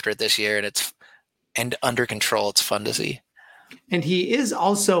getting after it this year, and under control. It's fun to see. And he is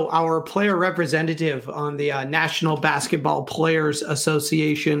also our player representative on the National Basketball Players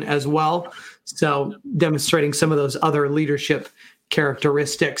Association as well. So demonstrating some of those other leadership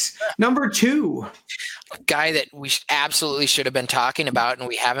characteristics. Number 2. Guy that we absolutely should have been talking about, and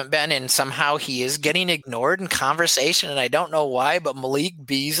we haven't been, and somehow he is getting ignored in conversation, and I don't know why, but Malik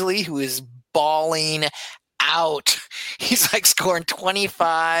Beasley, who is balling out. He's like scoring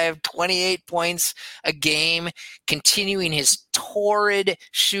 25, 28 points a game, continuing his torrid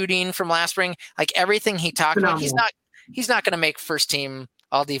shooting from last spring. Like everything he talked about, he's not going to make first team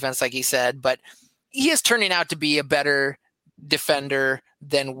all defense, like he said, but he is turning out to be a better defender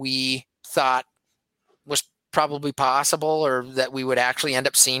than we thought was probably possible, or that we would actually end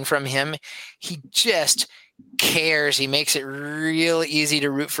up seeing from him. He just cares. He makes it real easy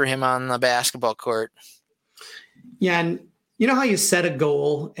to root for him on the basketball court. Yeah, and you know how you set a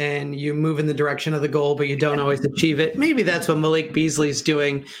goal and you move in the direction of the goal, but you don't always achieve it? Maybe that's what Malik Beasley's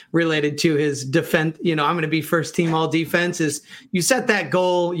doing related to his defense. I'm going to be first team all defense. Is you set that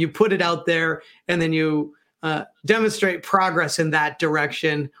goal, you put it out there, and then you demonstrate progress in that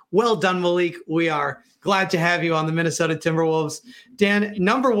direction. Well done, Malik. We are glad to have you on the Minnesota Timberwolves. Dan,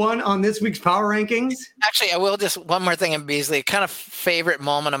 number 1 on this week's power rankings. Actually, I will just one more thing in Beasley. Kind of favorite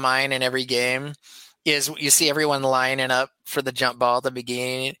moment of mine in every game is you see everyone lining up for the jump ball at the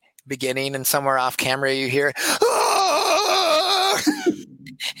beginning, and somewhere off camera you hear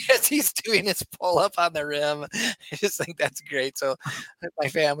as he's doing his pull up on the rim. I just think that's great. So my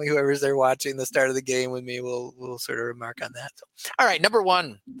family, whoever's there watching the start of the game with me, will sort of remark on that. So, all right, number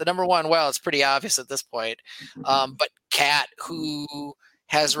 1. The number 1. Well, it's pretty obvious at this point, but Cat, who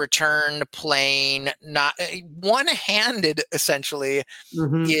has returned playing not one-handed, essentially,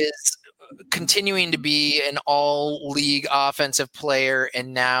 is continuing to be an all-league offensive player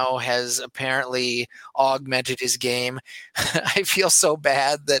and now has apparently augmented his game. I feel so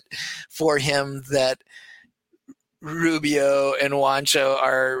bad that for him that Rubio and Juancho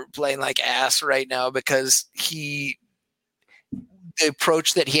are playing like ass right now because the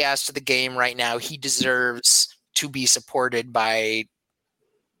approach that he has to the game right now, he deserves to be supported by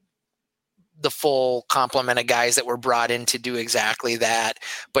the full complement of guys that were brought in to do exactly that.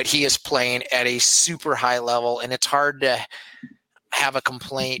 But he is playing at a super high level, and it's hard to have a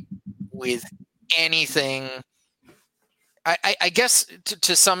complaint with anything. I guess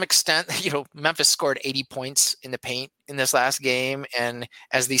to some extent, Memphis scored 80 points in the paint in this last game, and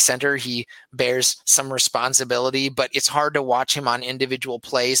as the center, he bears some responsibility, but it's hard to watch him on individual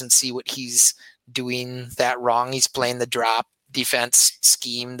plays and see what he's doing that wrong. He's playing the drop defense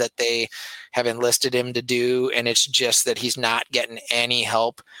scheme that they have enlisted him to do, and it's just that he's not getting any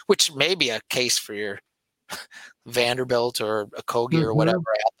help, which may be a case for your Vanderbilt or a Kogi or whatever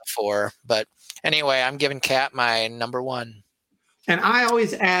at the 4. But anyway, I'm giving Cat my number 1. And I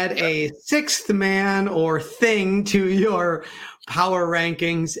always add a sixth man or thing to your power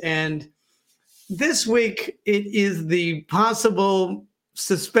rankings. And this week, it is the possible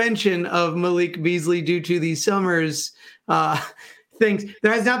suspension of Malik Beasley due to the Summers things.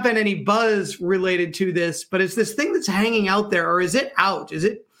 There has not been any buzz related to this, but it's this thing that's hanging out there, or is it out?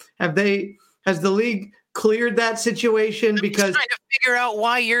 Has the league cleared that situation? Because I'm trying to figure out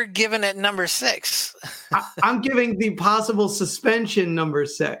why you're giving it number 6. I'm giving the possible suspension number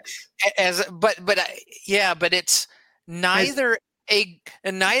 6. But it's neither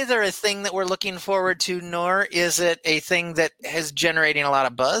a thing that we're looking forward to, nor is it a thing that is generating a lot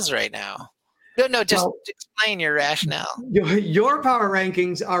of buzz right now. No, just explain your rationale. Your power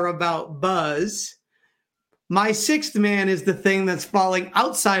rankings are about buzz. My sixth man is the thing that's falling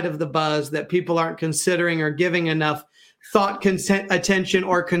outside of the buzz that people aren't considering or giving enough thought, attention,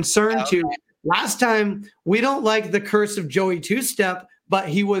 or concern to. Last time, we don't like the curse of Joey Two-Step, but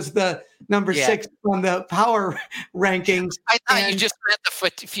he was the number 6 on the power rankings. I thought you just meant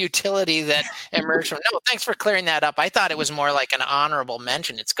the futility that emerged from. No, thanks for clearing that up. I thought it was more like an honorable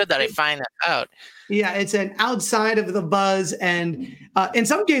mention. It's good that I find that out. Yeah, it's an outside of the buzz, and in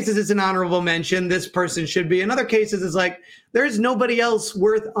some cases it's an honorable mention. This person should be. In other cases, it's like there's nobody else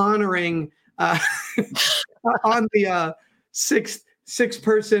worth honoring on the sixth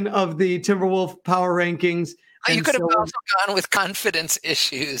person of the Timberwolf power rankings. You could have also gone with confidence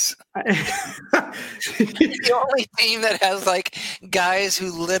issues. The only team that has like guys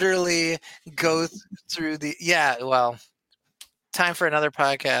who literally go through time for another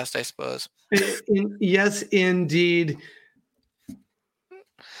podcast, I suppose. Yes, indeed.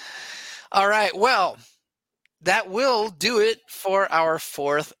 All right. Well, that will do it for our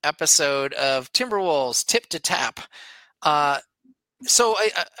 4th episode of Timberwolves Tip to Tap. So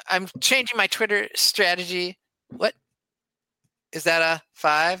I'm changing my Twitter strategy. What? Is that a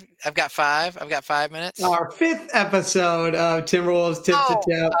 5? I've got 5. I've got 5 minutes. Our 5th episode of Timberwolves Tip to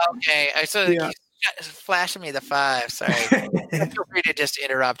Tap. Okay. You flashing me the 5. Sorry. Feel free to just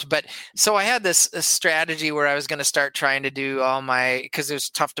interrupt. But so I had this strategy where I was going to start trying to do all because it was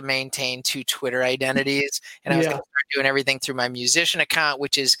tough to maintain 2 Twitter identities. And I was going to start doing everything through my musician account,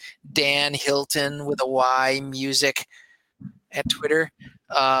 which is Dan Hilton with a Y music at Twitter.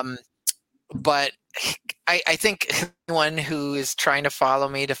 But I think anyone who is trying to follow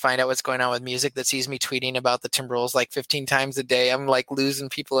me to find out what's going on with music that sees me tweeting about the Timberwolves like 15 times a day, I'm like losing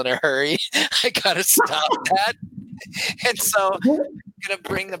people in a hurry. I got to stop that. And so I'm going to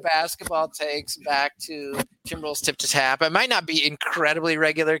bring the basketball takes back to Timberwolves Tip to Tap. I might not be incredibly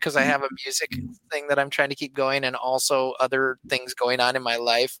regular because I have a music thing that I'm trying to keep going and also other things going on in my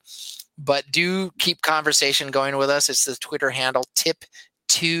life. But do keep conversation going with us. It's the Twitter handle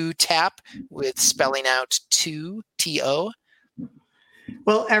Tip2Tap with spelling out 2 T-O.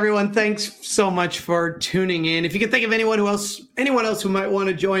 Well, everyone, thanks so much for tuning in. If you can think of anyone else who might want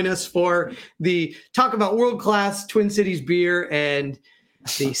to join us for the talk about world-class Twin Cities beer and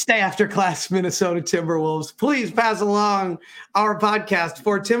the stay after class Minnesota Timberwolves, please pass along our podcast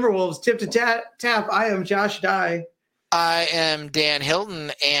for Timberwolves Tip to Tap. I am Josh Dye. I am Dan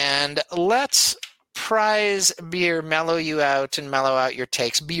Hilton, and let's prize beer mellow you out and mellow out your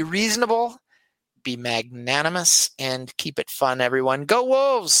takes. Be reasonable, be magnanimous, and keep it fun, everyone. Go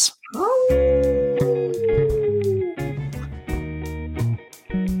Wolves! Oh.